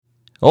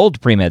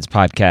Old Pre-Meds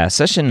Podcast,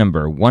 session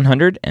number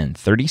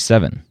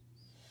 137.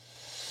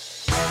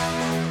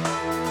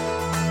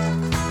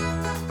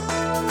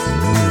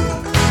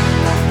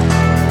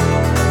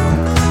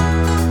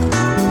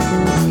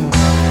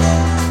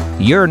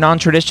 You're a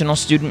non-traditional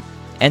student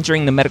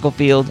entering the medical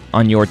field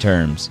on your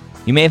terms.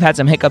 You may have had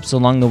some hiccups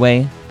along the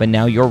way, but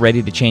now you're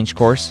ready to change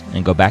course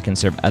and go back and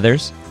serve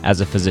others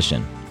as a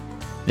physician.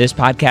 This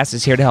podcast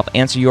is here to help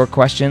answer your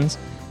questions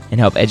and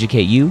help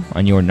educate you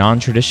on your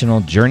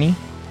non-traditional journey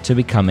to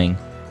becoming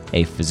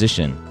a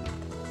physician.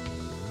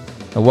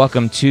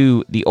 Welcome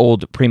to the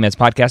Old Pre-Meds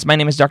Podcast. My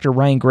name is Dr.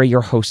 Ryan Gray,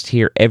 your host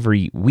here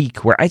every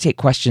week, where I take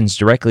questions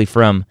directly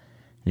from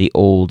the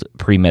Old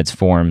Pre-Meds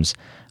forums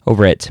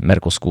over at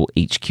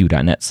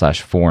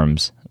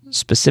medicalschoolhq.net/forums.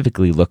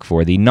 Specifically look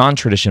for the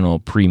non-traditional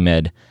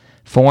pre-med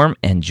forum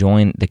and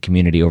join the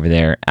community over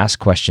there. Ask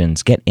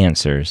questions, get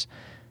answers,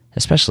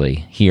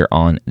 especially here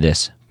on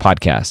this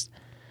podcast.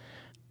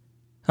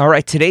 All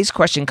right, today's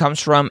question comes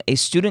from a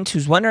student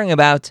who's wondering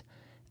about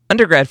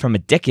undergrad from a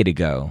decade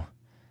ago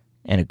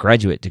and a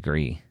graduate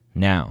degree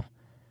now.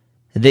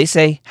 They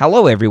say,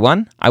 "Hello,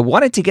 everyone. I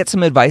wanted to get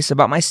some advice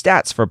about my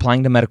stats for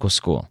applying to medical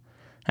school.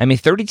 I'm a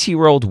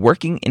 32-year-old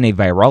working in a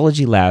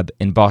virology lab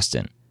in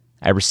Boston.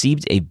 I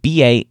received a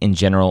BA in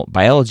general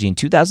biology in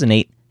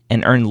 2008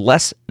 and earned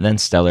less than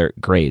stellar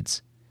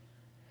grades.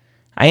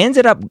 I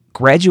ended up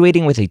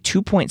graduating with a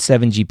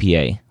 2.7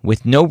 GPA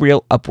with no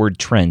real upward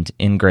trend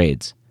in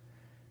grades.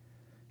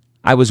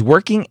 I was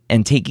working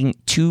and taking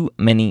too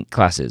many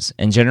classes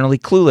and generally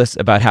clueless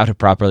about how to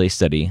properly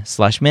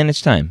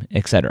study/manage time,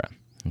 etc.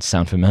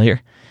 Sound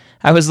familiar?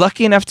 I was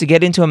lucky enough to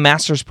get into a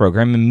master's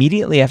program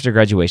immediately after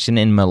graduation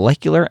in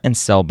molecular and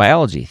cell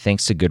biology,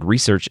 thanks to good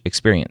research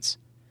experience.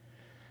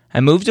 I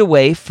moved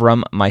away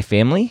from my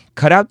family,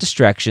 cut out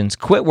distractions,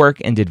 quit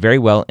work, and did very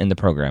well in the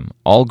program.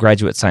 All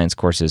graduate science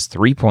courses,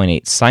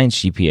 3.8 science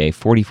GPA,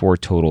 44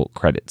 total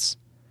credits.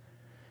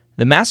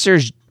 The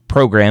master's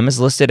program is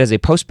listed as a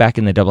postbac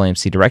in the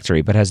AAMC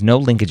directory, but has no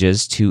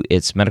linkages to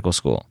its medical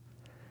school.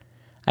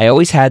 I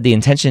always had the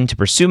intention to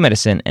pursue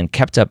medicine and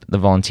kept up the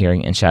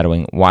volunteering and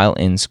shadowing while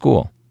in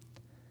school.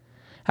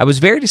 I was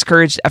very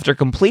discouraged after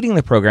completing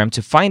the program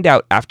to find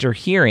out after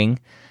hearing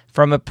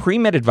from a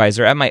pre-med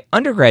advisor at my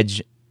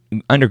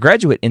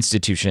undergraduate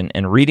institution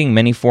and reading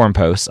many forum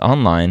posts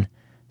online,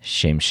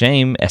 shame,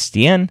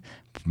 SDN,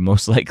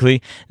 most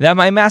likely, that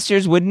my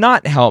master's would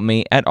not help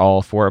me at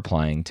all for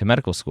applying to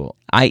medical school,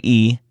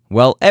 i.e.,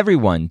 well,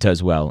 everyone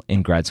does well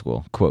in grad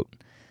school, quote,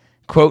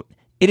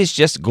 it is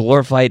just a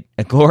glorified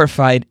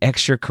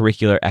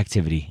extracurricular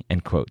activity,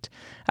 end quote.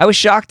 I was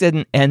shocked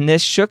and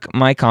this shook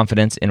my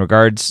confidence in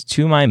regards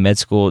to my med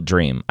school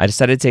dream. I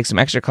decided to take some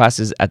extra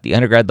classes at the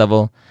undergrad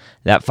level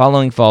that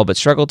following fall, but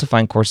struggled to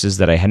find courses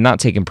that I had not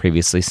taken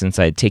previously since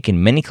I had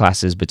taken many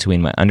classes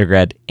between my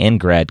undergrad and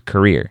grad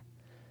career.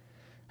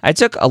 I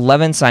took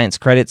 11 science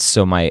credits,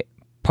 so my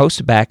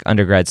post-bac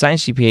undergrad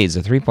science GPA is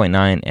a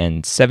 3.9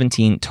 and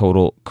 17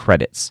 total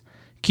credits.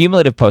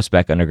 Cumulative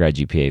post-bac undergrad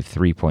GPA of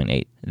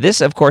 3.8.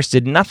 This, of course,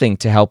 did nothing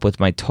to help with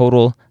my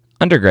total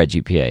undergrad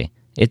GPA.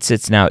 It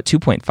sits now at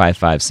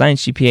 2.55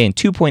 science GPA and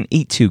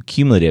 2.82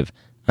 cumulative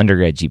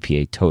undergrad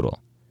GPA total.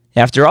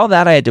 After all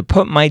that, I had to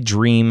put my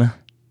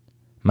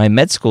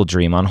med school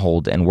dream on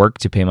hold and work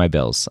to pay my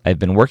bills. I've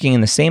been working in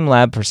the same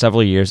lab for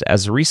several years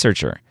as a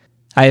researcher.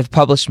 I have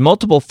published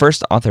multiple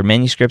first author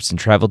manuscripts and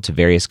traveled to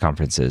various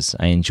conferences.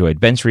 I enjoyed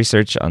bench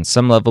research on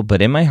some level,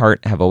 but in my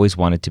heart have always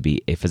wanted to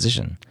be a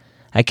physician.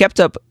 I kept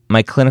up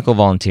my clinical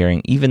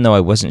volunteering even though I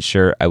wasn't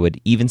sure I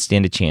would even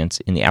stand a chance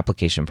in the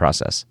application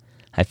process.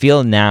 I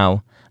feel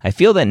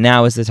that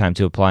now is the time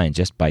to apply and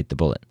just bite the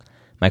bullet.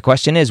 My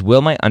question is,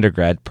 will my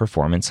undergrad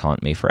performance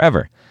haunt me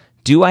forever?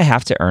 Do I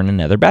have to earn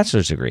another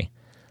bachelor's degree?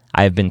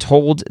 I have been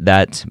told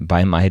that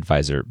by my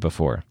advisor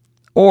before.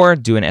 Or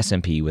do an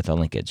SMP with a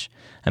linkage.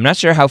 I'm not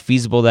sure how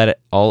feasible that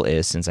all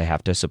is since I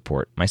have to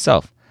support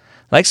myself.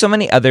 Like so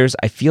many others,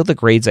 I feel the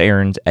grades I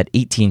earned at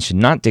 18 should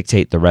not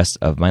dictate the rest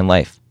of my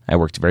life. I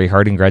worked very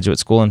hard in graduate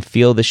school and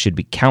feel this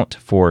should count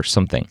for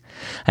something.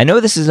 I know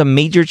this is a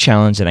major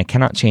challenge and I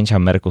cannot change how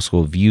medical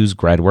school views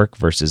grad work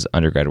versus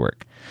undergrad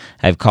work.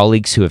 I have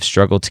colleagues who have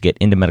struggled to get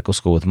into medical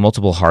school with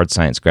multiple hard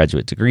science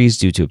graduate degrees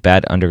due to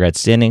bad undergrad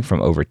standing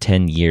from over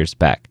 10 years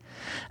back.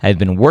 I have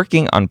been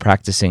working on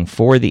practicing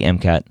for the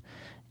MCAT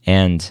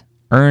and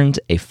earned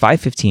a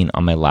 5.15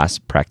 on my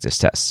last practice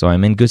test, so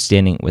I'm in good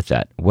standing with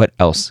that. What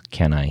else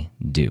can I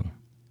do?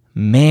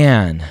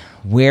 Man,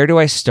 where do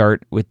I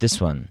start with this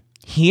one?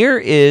 Here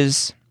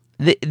is,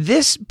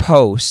 this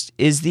post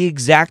is the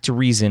exact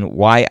reason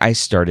why I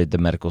started the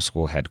medical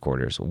school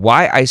headquarters,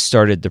 why I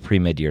started the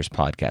Pre-Med Years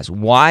podcast,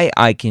 why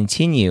I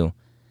continue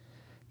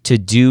to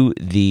do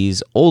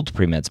these old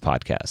Pre-Meds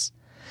podcasts.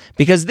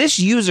 Because this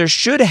user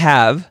should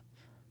have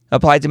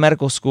applied to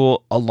medical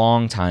school a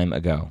long time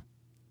ago.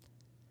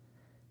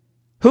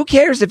 Who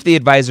cares if the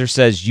advisor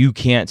says you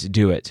can't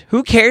do it?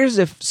 Who cares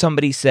if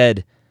somebody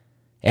said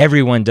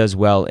everyone does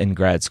well in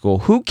grad school?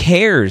 Who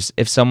cares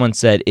if someone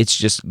said it's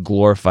just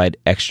glorified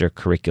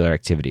extracurricular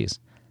activities?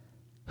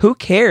 Who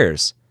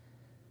cares?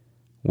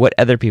 what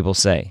other people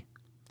say.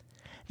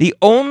 The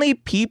only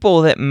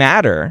people that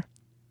matter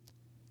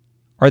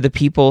are the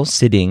people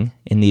sitting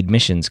in the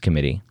admissions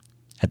committee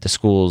at the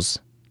schools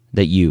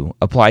that you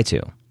apply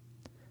to.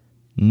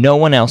 No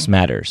one else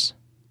matters.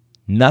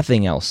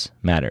 Nothing else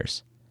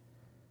matters.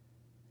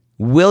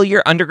 Will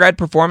your undergrad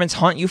performance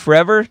haunt you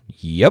forever?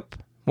 Yep.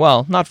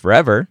 Well, not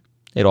forever.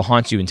 It'll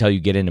haunt you until you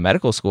get into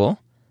medical school.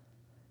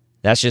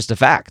 That's just a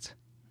fact,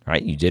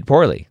 right? You did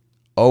poorly.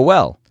 Oh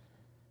well.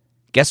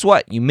 Guess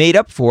what? You made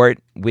up for it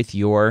with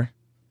your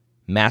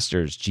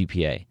master's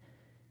GPA.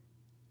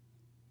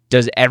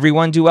 Does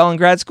everyone do well in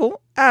grad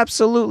school?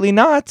 Absolutely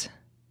not.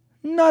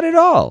 Not at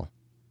all.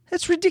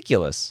 That's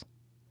ridiculous.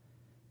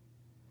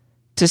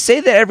 To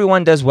say that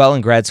everyone does well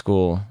in grad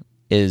school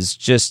is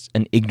just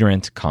an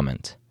ignorant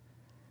comment.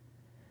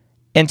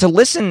 And to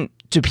listen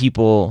to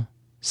people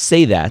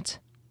say that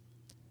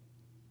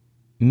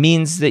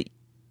means that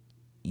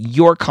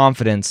your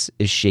confidence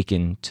is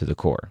shaken to the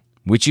core,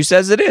 which you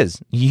says it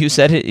is. You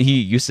said it.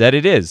 You said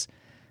it is,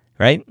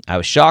 right? I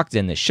was shocked,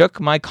 and this shook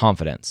my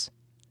confidence.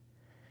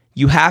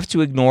 You have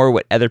to ignore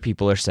what other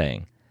people are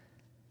saying.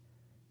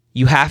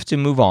 You have to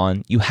move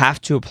on. You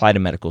have to apply to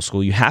medical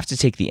school. You have to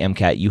take the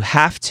MCAT. You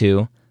have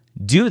to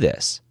do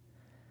this.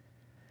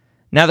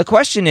 Now, the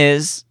question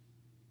is,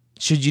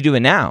 should you do it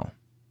now?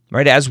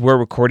 Right? As we're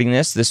recording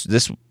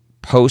this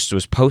post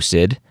was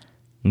posted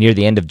near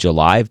the end of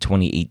July of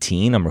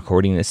 2018. I'm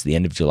recording this the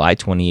end of July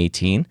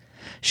 2018.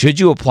 Should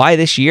you apply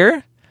this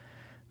year?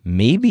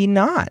 Maybe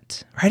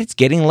not. Right? It's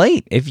getting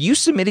late. If you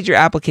submitted your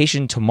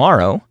application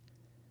tomorrow,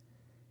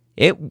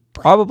 it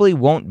probably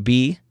won't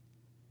be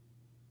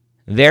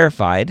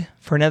verified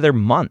for another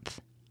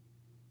month.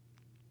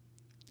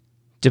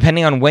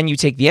 Depending on when you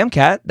take the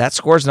MCAT, that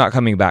score's not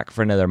coming back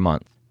for another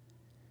month.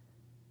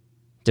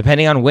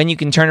 Depending on when you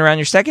can turn around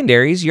your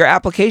secondaries, your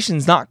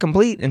application's not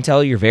complete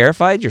until you're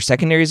verified, your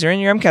secondaries are in,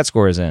 your MCAT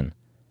score is in.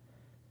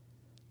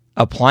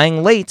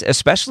 Applying late,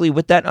 especially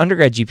with that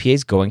undergrad GPA,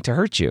 is going to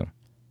hurt you.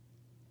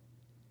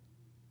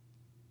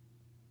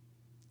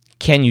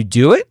 Can you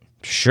do it?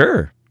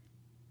 Sure.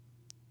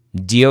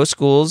 DO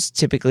schools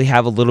typically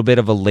have a little bit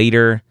of a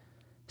later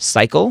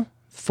cycle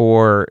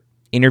for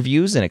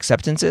interviews and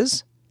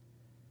acceptances.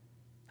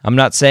 I'm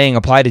not saying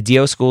apply to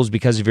DO schools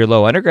because of your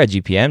low undergrad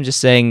GPA. I'm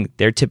just saying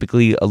they're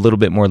typically a little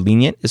bit more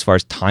lenient as far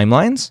as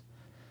timelines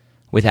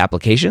with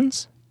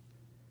applications.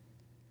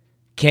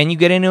 Can you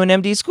get into an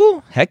MD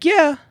school? Heck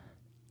yeah.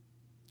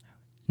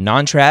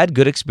 Non-trad,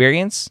 good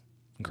experience,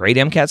 great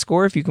MCAT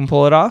score if you can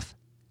pull it off.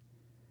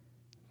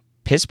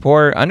 Piss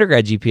poor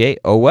undergrad GPA,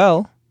 oh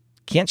well.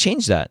 Can't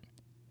change that.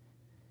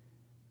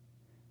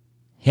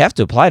 You have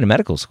to apply to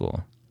medical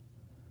school.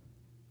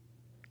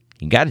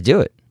 You got to do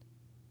it.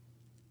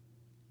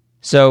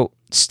 So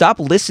stop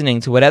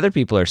listening to what other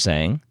people are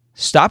saying.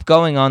 Stop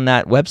going on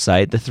that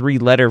website, the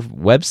 3-letter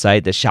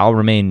website that shall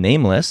remain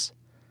nameless,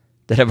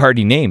 that I've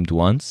already named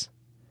once.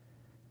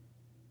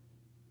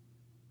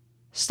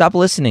 Stop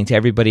listening to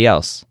everybody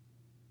else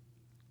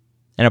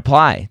and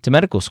apply to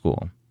medical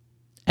school.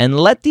 And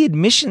let the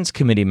admissions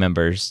committee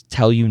members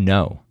tell you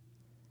no.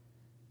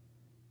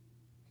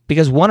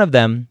 Because one of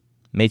them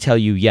may tell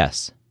you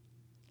yes.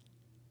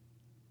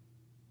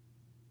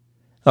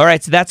 All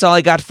right, so that's all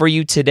I got for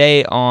you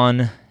today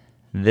on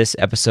this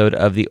episode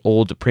of the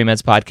Old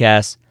Pre-Meds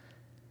Podcast.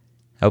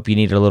 I hope you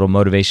needed a little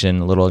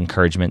motivation, a little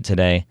encouragement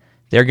today.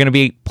 There are going to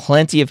be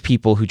plenty of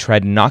people who try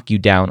to knock you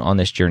down on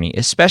this journey,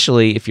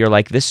 especially if you're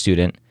like this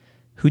student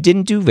who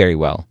didn't do very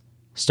well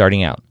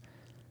starting out,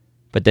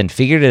 but then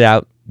figured it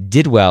out,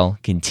 did well,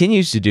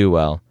 continues to do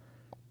well,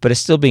 but is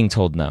still being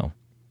told no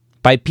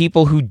by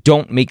people who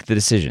don't make the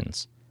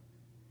decisions.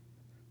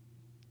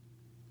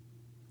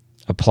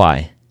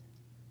 Apply.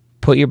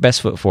 Put your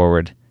best foot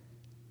forward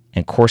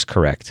and course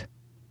correct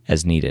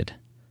as needed.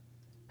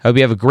 I hope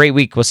you have a great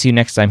week. We'll see you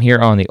next time here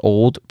on the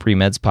Old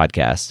Pre-Meds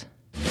Podcast.